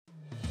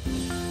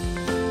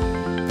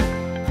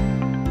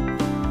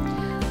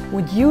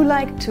Would you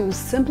like to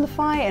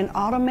simplify and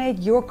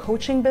automate your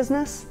coaching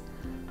business,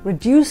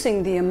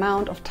 reducing the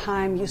amount of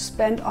time you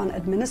spend on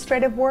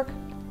administrative work?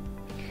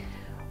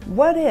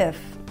 What if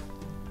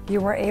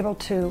you were able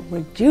to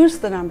reduce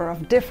the number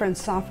of different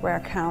software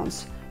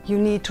accounts you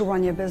need to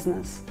run your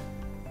business?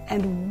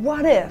 And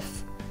what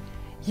if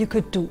you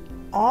could do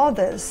all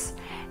this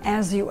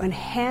as you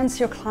enhance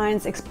your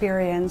client's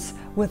experience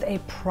with a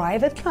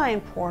private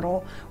client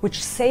portal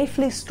which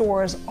safely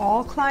stores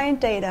all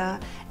client data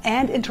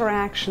and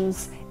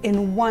interactions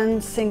in one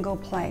single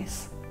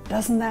place?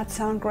 Doesn't that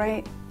sound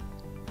great?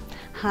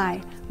 Hi,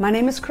 my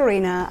name is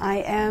Karina. I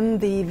am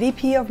the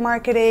VP of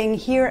Marketing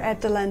here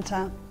at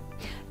Delenta.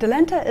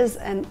 Delenta is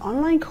an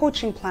online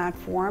coaching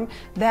platform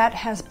that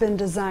has been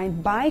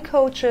designed by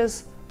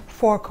coaches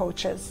for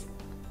coaches.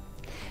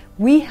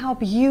 We help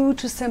you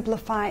to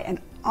simplify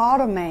and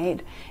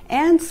automate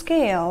and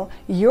scale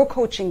your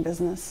coaching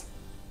business.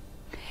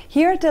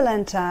 Here at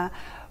Delenta,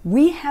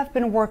 we have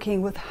been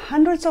working with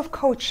hundreds of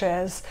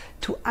coaches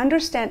to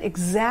understand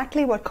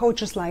exactly what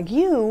coaches like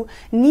you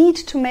need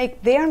to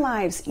make their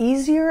lives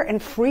easier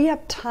and free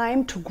up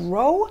time to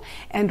grow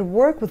and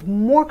work with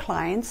more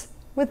clients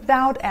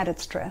without added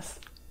stress.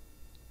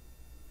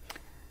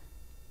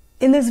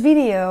 In this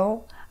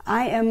video,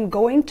 I am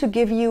going to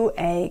give you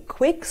a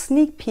quick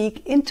sneak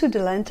peek into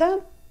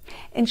Delenta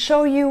and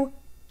show you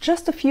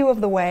just a few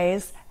of the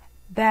ways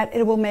that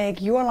it will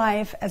make your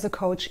life as a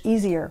coach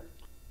easier.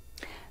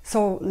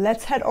 So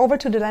let's head over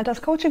to Delenta's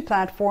coaching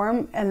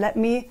platform and let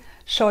me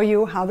show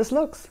you how this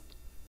looks.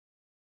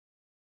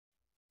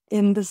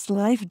 In this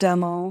live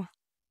demo,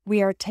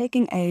 we are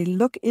taking a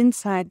look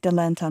inside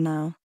Delenta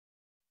now.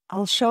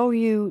 I'll show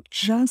you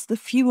just a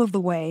few of the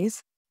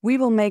ways we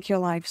will make your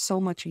life so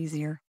much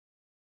easier.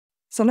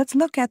 So let's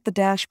look at the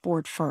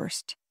dashboard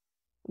first.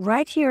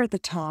 Right here at the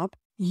top,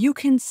 you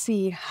can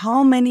see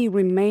how many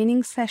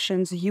remaining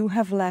sessions you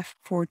have left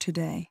for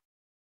today.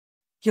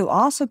 You'll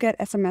also get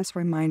SMS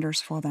reminders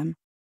for them.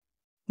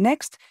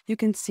 Next, you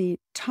can see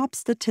top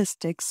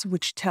statistics,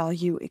 which tell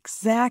you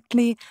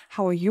exactly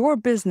how your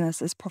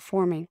business is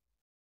performing.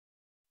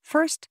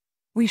 First,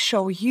 we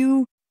show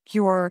you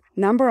your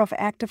number of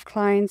active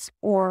clients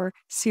or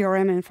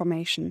CRM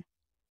information.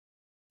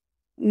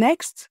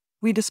 Next,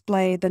 we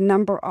display the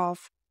number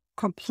of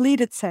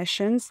completed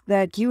sessions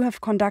that you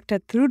have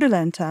conducted through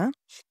Delenta,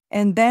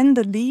 and then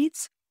the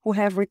leads who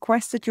have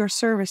requested your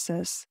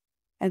services.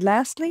 And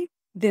lastly,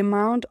 the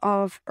amount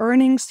of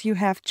earnings you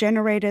have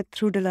generated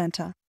through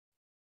Delenta.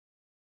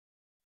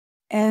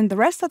 And the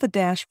rest of the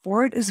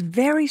dashboard is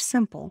very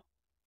simple.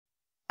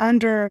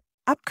 Under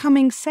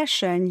Upcoming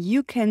Session,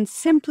 you can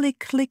simply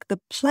click the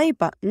play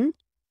button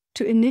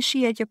to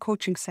initiate your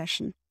coaching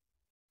session.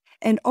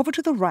 And over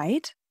to the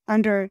right,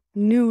 under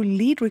New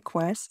Lead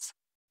Requests,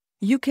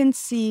 you can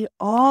see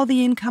all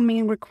the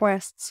incoming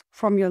requests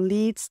from your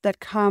leads that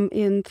come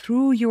in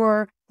through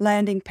your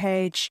landing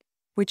page,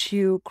 which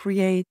you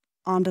create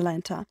on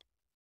Delenta.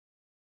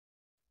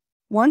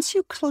 Once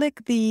you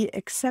click the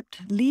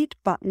Accept Lead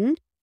button,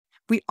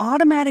 we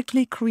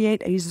automatically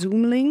create a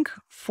Zoom link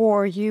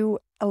for you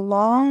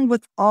along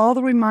with all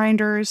the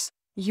reminders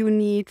you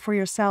need for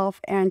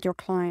yourself and your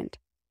client.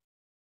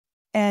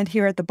 And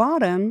here at the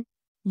bottom,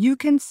 you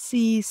can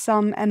see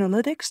some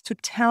analytics to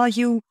tell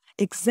you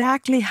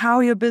exactly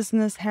how your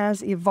business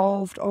has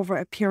evolved over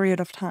a period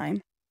of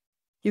time.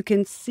 You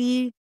can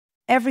see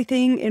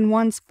everything in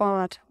one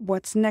spot,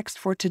 what's next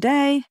for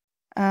today.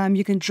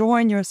 You can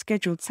join your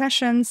scheduled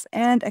sessions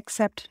and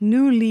accept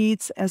new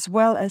leads, as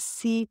well as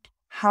see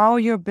how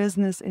your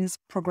business is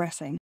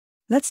progressing.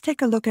 Let's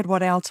take a look at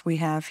what else we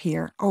have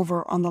here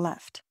over on the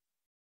left.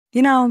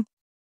 You know,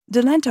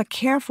 Delenta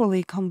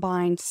carefully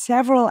combined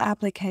several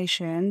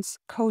applications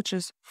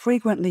coaches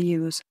frequently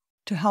use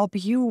to help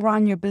you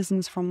run your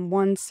business from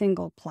one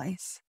single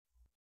place.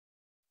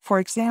 For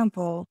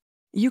example,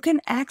 you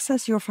can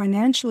access your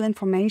financial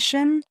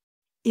information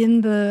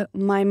in the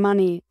My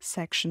Money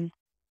section.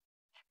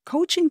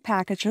 Coaching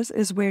Packages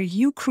is where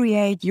you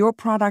create your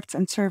products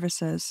and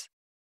services.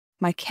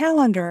 My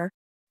Calendar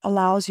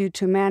allows you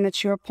to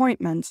manage your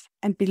appointments,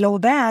 and below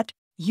that,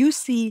 you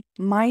see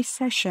My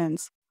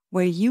Sessions,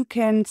 where you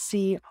can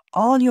see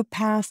all your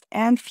past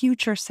and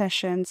future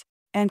sessions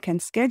and can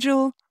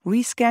schedule,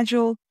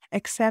 reschedule,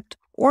 accept,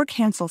 or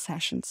cancel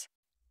sessions.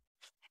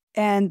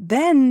 And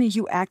then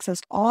you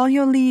access all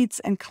your leads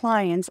and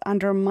clients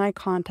under My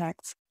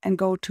Contacts and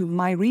go to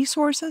My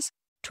Resources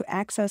to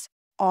access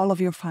all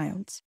of your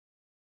files.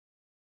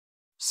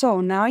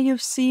 So now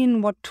you've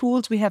seen what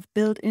tools we have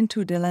built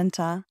into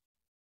Delenta,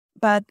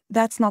 but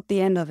that's not the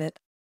end of it.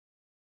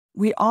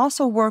 We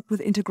also work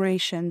with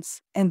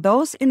integrations, and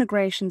those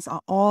integrations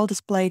are all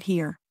displayed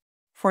here.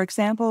 For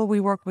example, we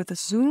work with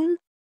Zoom,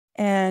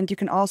 and you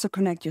can also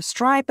connect your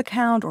Stripe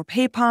account or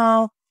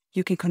PayPal.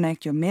 You can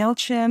connect your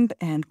MailChimp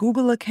and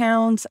Google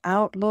accounts,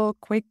 Outlook,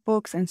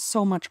 QuickBooks, and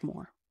so much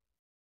more.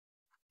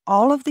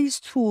 All of these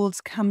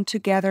tools come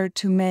together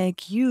to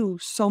make you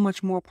so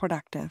much more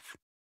productive,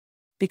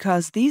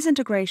 because these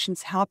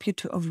integrations help you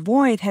to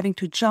avoid having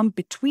to jump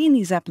between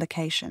these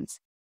applications.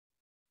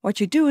 What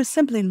you do is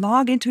simply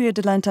log into your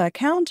Delenta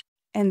account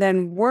and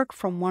then work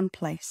from one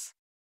place.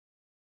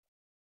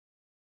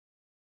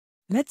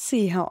 Let's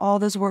see how all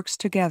this works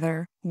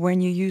together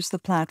when you use the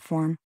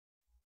platform.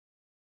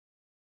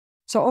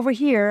 So over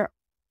here,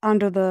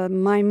 under the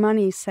My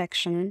Money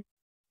section,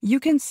 you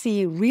can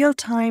see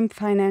real-time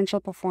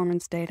financial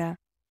performance data.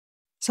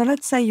 So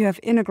let's say you have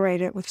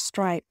integrated with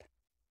Stripe.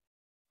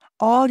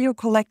 All your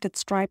collected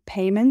Stripe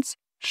payments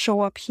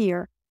show up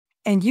here,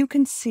 and you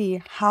can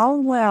see how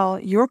well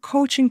your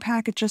coaching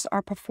packages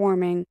are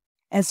performing,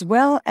 as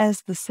well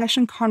as the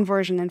session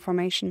conversion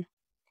information.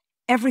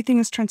 Everything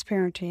is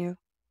transparent to you.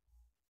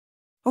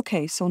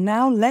 Okay, so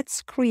now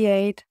let's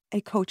create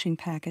a coaching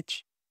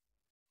package.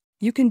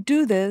 You can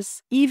do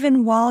this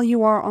even while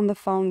you are on the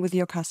phone with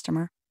your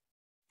customer.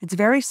 It's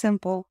very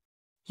simple.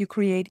 You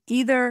create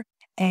either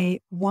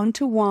a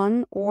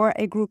one-to-one or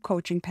a group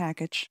coaching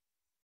package.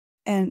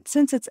 And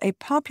since it's a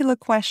popular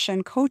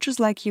question coaches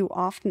like you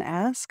often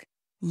ask,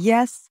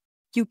 yes,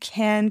 you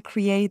can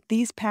create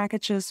these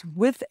packages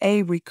with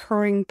a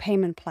recurring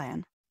payment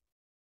plan.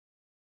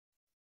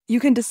 You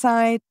can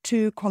decide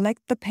to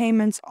collect the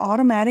payments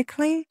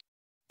automatically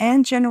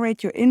and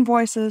generate your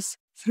invoices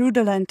through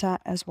Delenta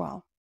as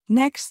well.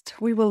 Next,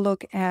 we will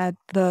look at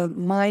the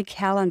My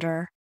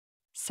Calendar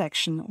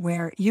section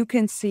where you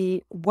can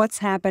see what's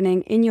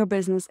happening in your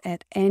business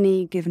at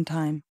any given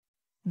time.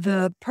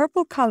 The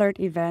purple-colored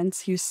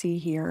events you see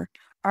here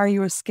are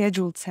your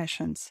scheduled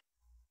sessions.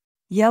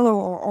 Yellow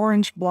or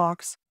orange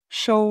blocks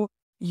show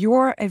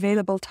your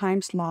available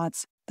time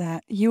slots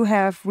that you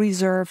have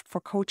reserved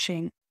for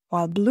coaching,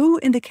 while blue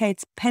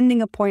indicates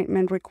pending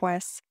appointment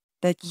requests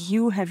that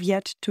you have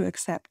yet to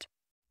accept.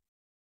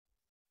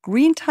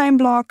 Green time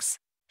blocks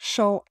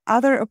show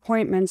other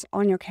appointments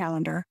on your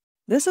calendar.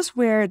 This is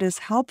where it is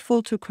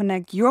helpful to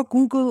connect your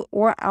Google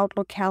or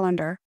Outlook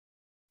calendar.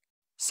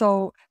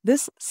 So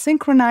this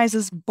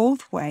synchronizes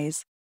both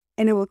ways,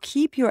 and it will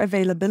keep your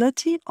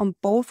availability on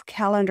both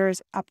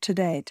calendars up to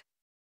date,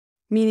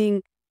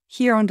 meaning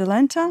here on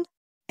Delenta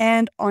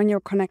and on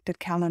your connected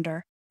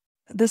calendar.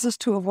 This is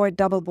to avoid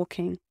double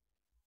booking.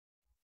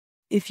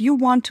 If you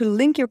want to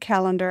link your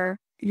calendar,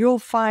 you'll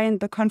find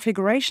the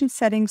configuration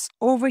settings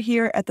over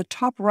here at the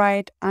top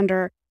right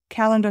under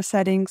Calendar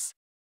Settings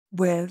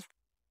with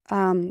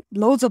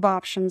loads of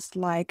options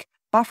like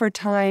buffer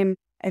time,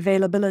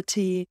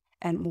 availability,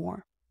 and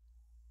more.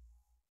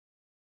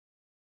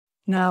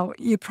 Now,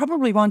 you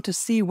probably want to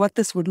see what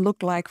this would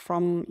look like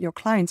from your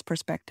client's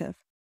perspective.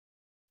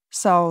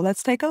 So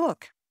let's take a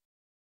look.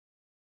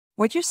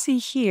 What you see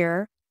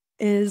here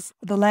is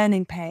the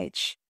landing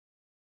page.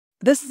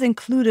 This is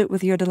included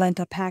with your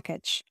Delenta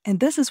package, and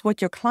this is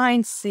what your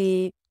clients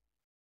see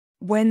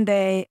when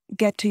they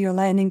get to your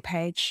landing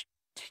page.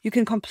 You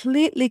can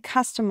completely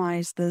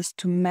customize this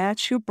to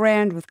match your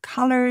brand with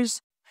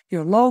colors,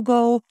 your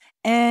logo,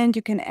 and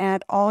you can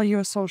add all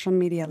your social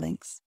media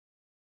links.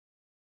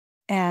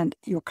 And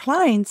your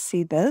clients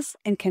see this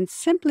and can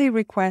simply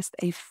request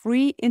a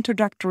free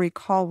introductory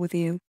call with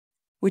you,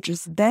 which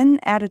is then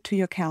added to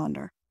your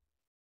calendar.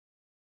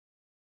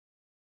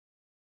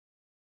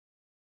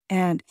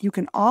 And you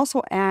can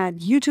also add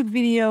YouTube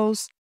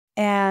videos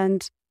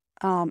and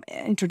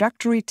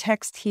introductory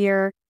text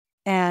here.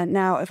 And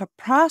now if a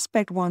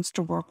prospect wants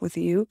to work with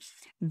you,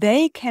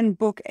 they can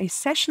book a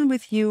session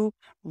with you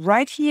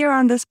right here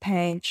on this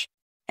page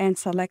and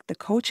select the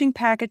coaching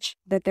package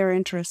that they're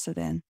interested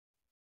in.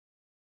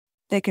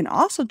 They can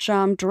also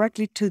jump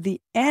directly to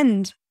the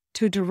end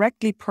to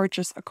directly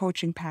purchase a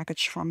coaching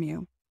package from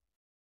you.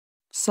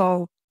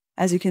 So,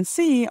 as you can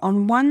see,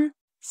 on one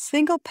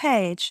single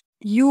page,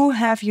 you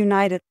have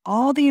united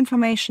all the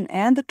information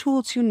and the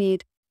tools you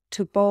need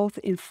to both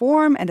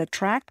inform and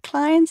attract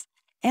clients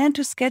and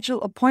to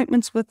schedule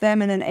appointments with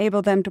them and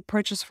enable them to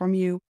purchase from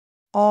you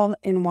all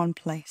in one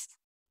place.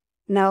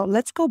 Now,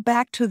 let's go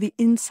back to the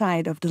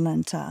inside of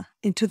Delenta,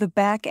 into the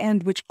back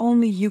end, which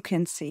only you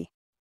can see.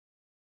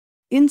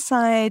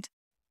 Inside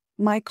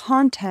My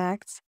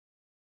Contacts,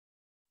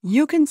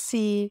 you can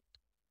see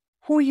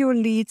who your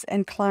leads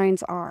and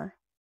clients are.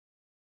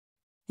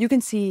 You can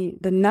see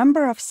the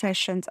number of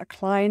sessions a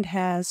client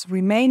has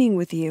remaining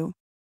with you,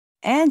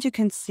 and you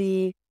can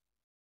see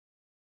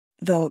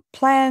the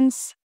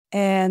plans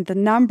and the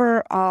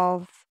number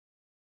of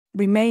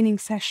remaining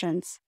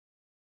sessions.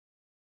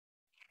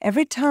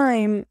 Every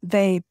time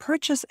they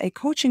purchase a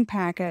coaching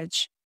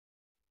package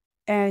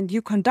and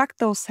you conduct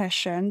those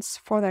sessions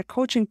for that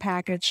coaching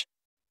package,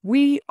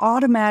 we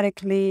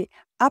automatically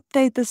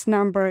update this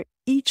number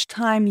each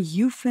time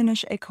you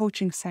finish a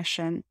coaching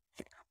session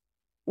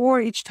or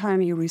each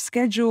time you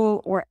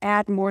reschedule or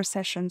add more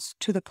sessions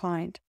to the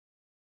client.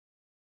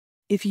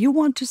 If you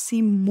want to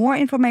see more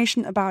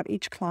information about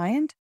each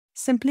client,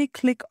 simply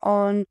click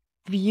on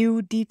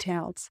View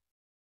Details.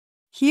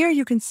 Here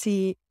you can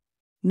see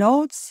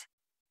notes,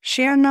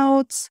 share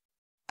notes.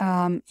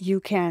 You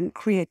can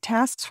create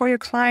tasks for your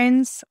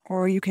clients,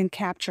 or you can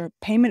capture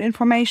payment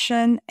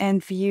information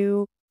and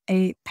view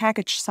a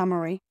package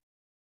summary.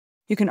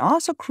 You can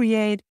also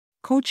create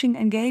coaching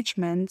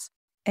engagements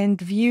and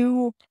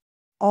view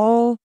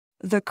all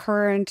the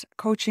current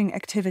coaching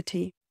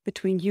activity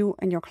between you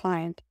and your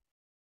client.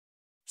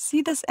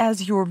 See this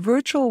as your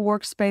virtual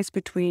workspace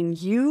between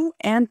you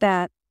and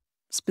that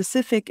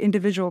specific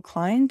individual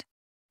client,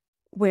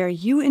 where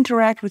you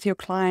interact with your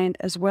client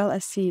as well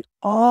as see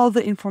all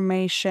the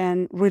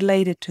information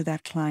related to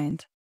that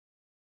client.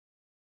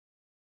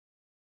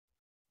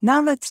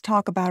 Now let's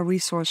talk about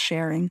resource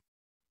sharing.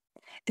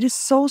 It is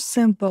so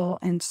simple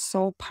and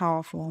so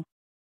powerful.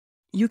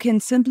 You can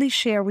simply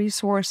share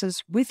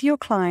resources with your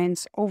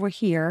clients over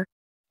here,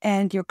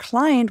 and your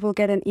client will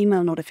get an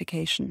email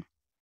notification.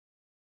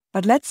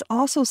 But let's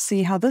also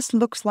see how this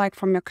looks like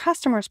from your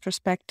customer's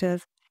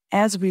perspective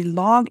as we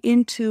log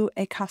into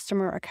a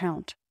customer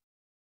account.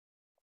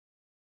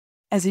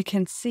 As you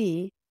can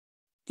see,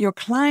 your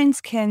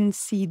clients can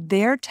see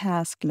their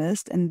task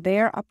list and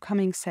their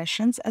upcoming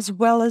sessions as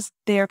well as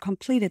their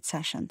completed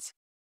sessions.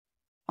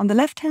 On the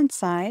left-hand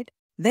side,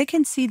 they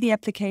can see the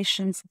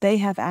applications they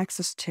have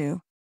access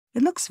to.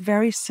 It looks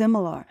very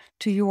similar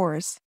to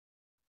yours,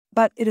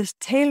 but it is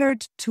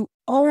tailored to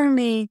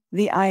only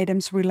the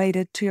items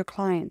related to your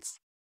clients.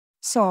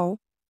 So,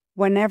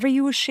 whenever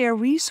you share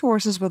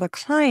resources with a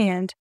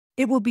client,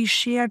 it will be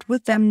shared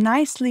with them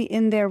nicely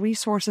in their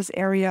resources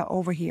area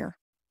over here.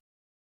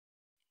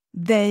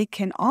 They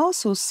can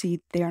also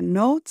see their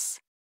notes.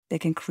 They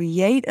can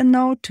create a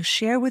note to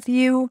share with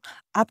you,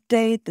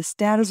 update the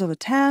status of a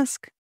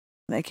task.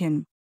 They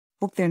can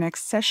book their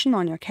next session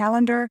on your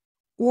calendar,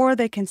 or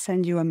they can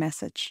send you a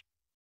message.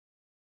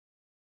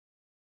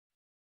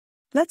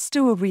 Let's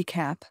do a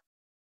recap.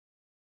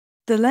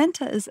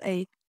 Delenta is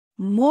a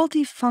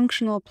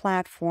multifunctional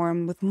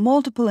platform with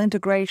multiple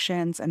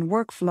integrations and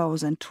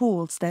workflows and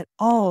tools that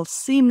all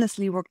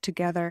seamlessly work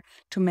together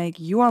to make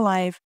your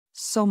life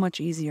so much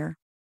easier.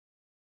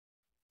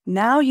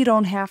 Now you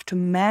don't have to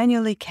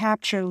manually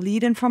capture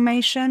lead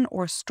information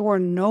or store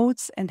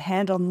notes and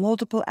handle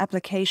multiple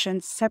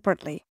applications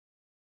separately.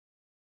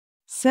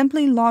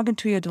 Simply log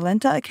into your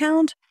Delenta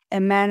account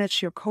and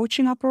manage your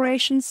coaching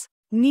operations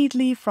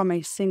neatly from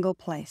a single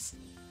place.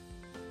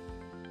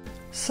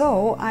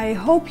 So, I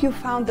hope you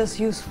found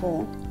this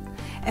useful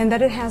and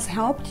that it has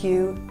helped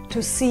you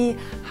to see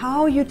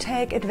how you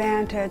take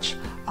advantage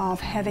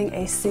of having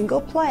a single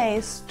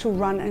place to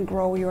run and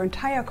grow your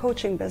entire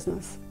coaching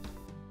business.